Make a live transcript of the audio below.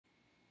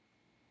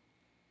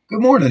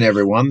Good morning,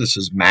 everyone. This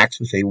is Max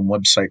with A1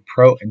 Website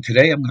Pro, and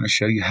today I'm going to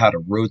show you how to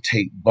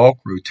bulk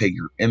rotate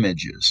your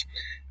images.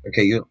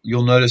 Okay,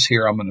 you'll notice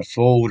here I'm in a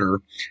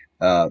folder.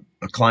 A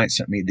client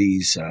sent me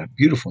these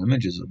beautiful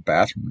images of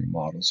bathroom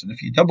remodels, and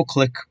if you double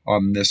click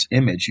on this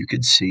image, you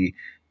can see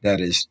that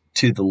is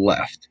to the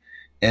left.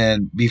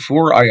 And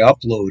before I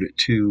upload it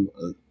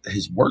to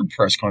his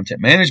WordPress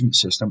content management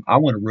system, I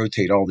want to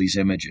rotate all these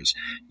images.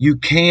 You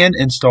can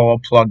install a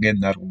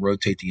plugin that'll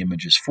rotate the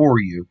images for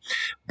you,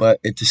 but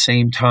at the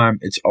same time,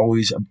 it's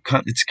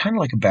kind of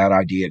like a bad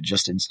idea to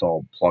just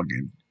install a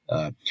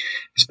plugin,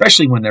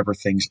 especially whenever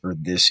things are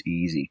this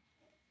easy.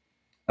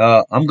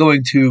 I'm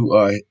going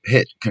to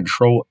hit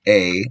Control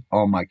A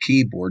on my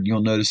keyboard.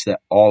 You'll notice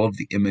that all of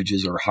the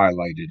images are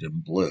highlighted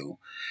in blue.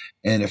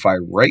 And if I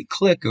right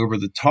click over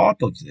the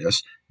top of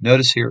this,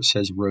 notice here it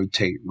says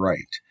rotate right.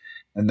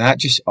 And that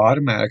just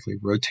automatically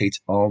rotates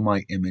all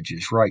my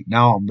images right.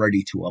 Now I'm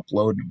ready to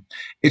upload them.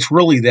 It's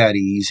really that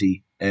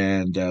easy.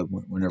 And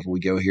whenever we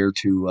go here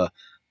to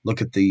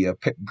look at the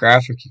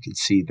graphic, you can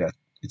see that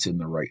it's in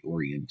the right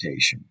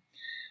orientation.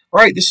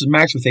 All right, this is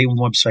Max with A1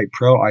 Website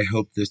Pro. I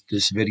hope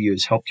this video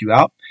has helped you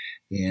out,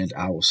 and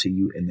I will see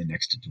you in the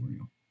next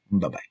tutorial.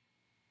 Bye-bye.